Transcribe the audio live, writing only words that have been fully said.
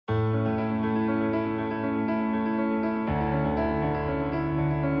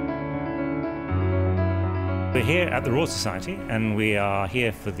We're here at the Royal Society and we are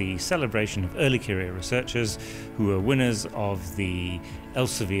here for the celebration of early career researchers who are winners of the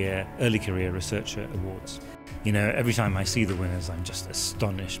Elsevier Early Career Researcher Awards. You know, every time I see the winners, I'm just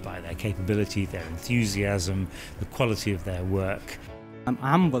astonished by their capability, their enthusiasm, the quality of their work. I'm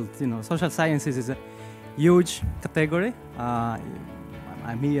humbled, social sciences is a huge category.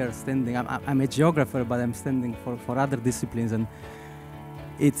 I'm here standing, I'm a geographer, but I'm standing for other disciplines, and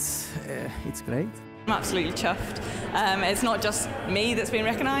it's great. I'm absolutely chuffed. It's not just me that's been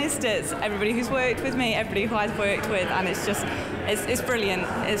recognised, it's everybody who's worked with me, everybody who I've worked with, and it's brilliant,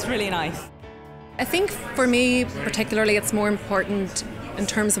 it's really nice. I think for me particularly it's more important in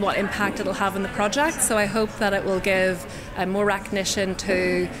terms of what impact it'll have on the project, so I hope that it will give more recognition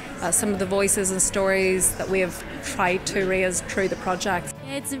to some of the voices and stories that we have tried to raise through the project.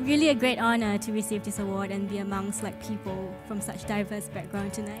 It's really a great honour to receive this award and be amongst people from such diverse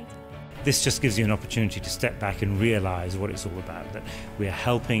background tonight. This just gives you an opportunity to step back and realise what it's all about, that we are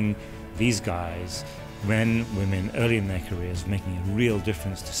helping these guys, men, women, early in their careers, making a real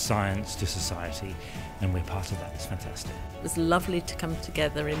difference to science, to society, and we're part of that. It's fantastic. It was lovely to come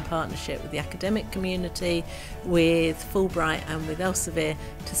together in partnership with the academic community, with Fulbright and with Elsevier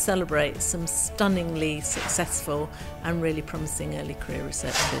to celebrate some stunningly successful and really promising early career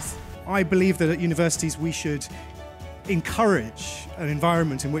researchers. I believe that at universities we should encourage an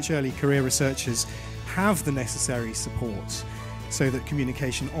environment in which early career researchers have the necessary support so that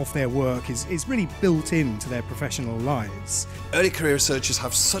communication of their work is really built into their professional lives. Early career researchers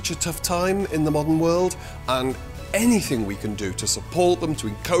have such a tough time in the modern world, and anything we can do to support them, to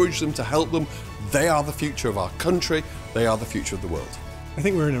encourage them, to help them, they are the future of our country, they are the future of the world. I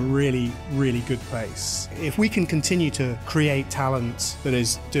think we're in a really, really good place. If we can continue to create talent that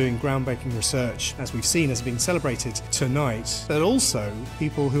is doing groundbreaking research, as we've seen as being celebrated tonight, but also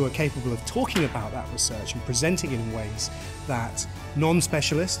people who are capable of talking about that research and presenting it in ways that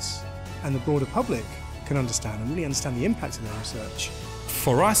non-specialists and the broader public can understand and really understand the impact of their research.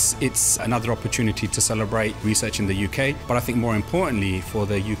 For us, it's another opportunity to celebrate research in the UK, but I think more importantly for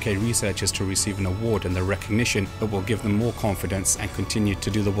the UK researchers to receive an award and the recognition that will give them more confidence and continue to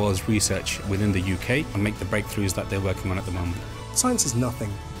do the world's research within the UK and make the breakthroughs that they're working on at the moment. Science is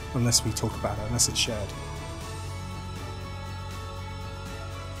nothing unless we talk about it, unless it's shared.